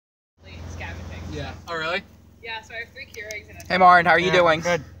Yeah. Oh, really? Yeah, so I have 3 Keurigs and a... Hey, Marin, how are you doing?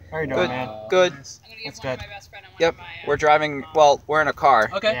 Good. How are you doing, man? Good. Nice. I'm gonna give That's one good. to my best friend and one Yep. to my... We're driving. Well, we're in a car.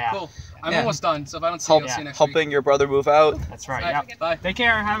 Okay, Yeah. cool. I'm Yeah. almost done, so if I don't see you, I'll see you next week. Helping your brother move out. That's right. All right, Yep. bye. Take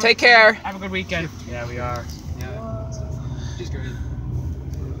care. Take care. Have a good weekend. Yeah, we are. Yeah. She's great.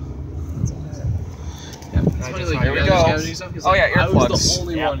 Yep. Here we go. Oh, yeah, I was earplugs. the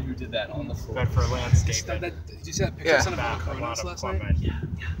only Yeah. one who did that on the floor. Good for landscaping. Did you see that picture Yeah. I sent Back of a lot Cronus of last night? equipment. Yeah.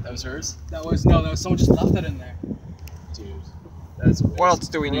 That was hers? That was someone just left that in there. Dude, that's a waste. What else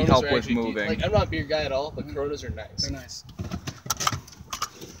do we need Coronas help are with actually moving? Like, I'm not a beer guy at all, but Coronas are nice. They're nice.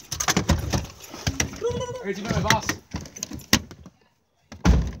 Hey, did you know my boss?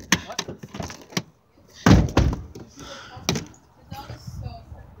 What?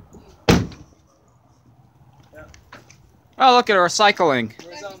 Oh, look at recycling.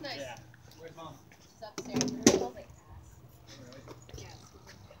 Where's That's nice. Yeah. Where's mom? It's upstairs. It smells like ass. Yeah, it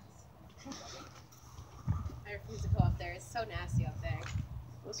smells like ass. I refuse to go up there. It's so nasty up there.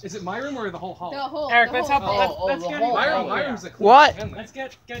 Is it my room or the whole hall? The whole. Eric, the let's whole help. thing. Let's the get whole. My Elena. room's the clean. What? Let's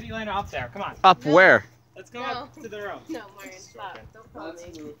get Elena up there. Come on. Up No. where? Let's go No. up to the room. No, Marin, stop. Don't call Let's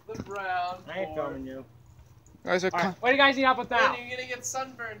me. move the brown. I ain't filming you. Guys are All right. What do you guys need help with now? Then you're gonna get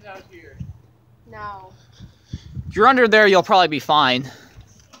sunburned out here. No. If you're under there, you'll probably be fine.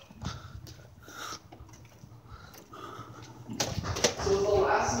 So the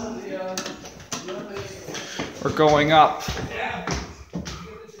last of the We're going up.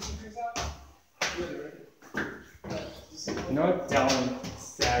 You know what Dylan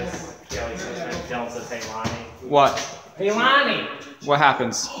says? Dylan says, "Hey, Lonnie." What? Hey, Lonnie. What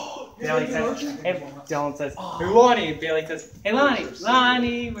happens? Bailey says, hey, Dylan says, "Hey, Lonnie." Bailey says, "Hey, Lonnie."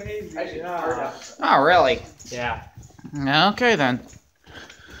 Lonnie, where you are? Oh, really? Yeah. Okay, then.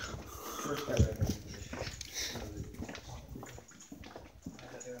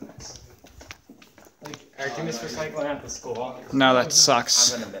 Eric, do you miss recycling at the school? No, that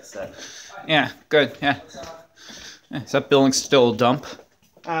sucks. I'm gonna miss it. Yeah, good, yeah. Is that building still a dump?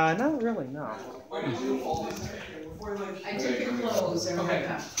 Not really, no. I took your clothes and Okay.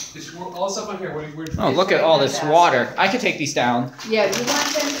 All this stuff on here. We're Oh, look at all this water. I could take these down. Yeah, you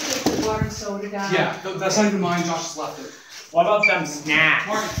want them to take the water and soda down? Yeah, that's not even mine. Josh just left it. What about them snacks?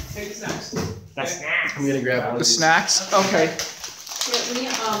 Martin, take the snacks. The snacks. I'm gonna grab one. The snacks? Okay.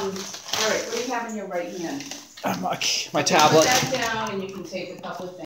 Here, Eric, what do you have in your right hand? My tablet. Put that down and you can take a couple of things.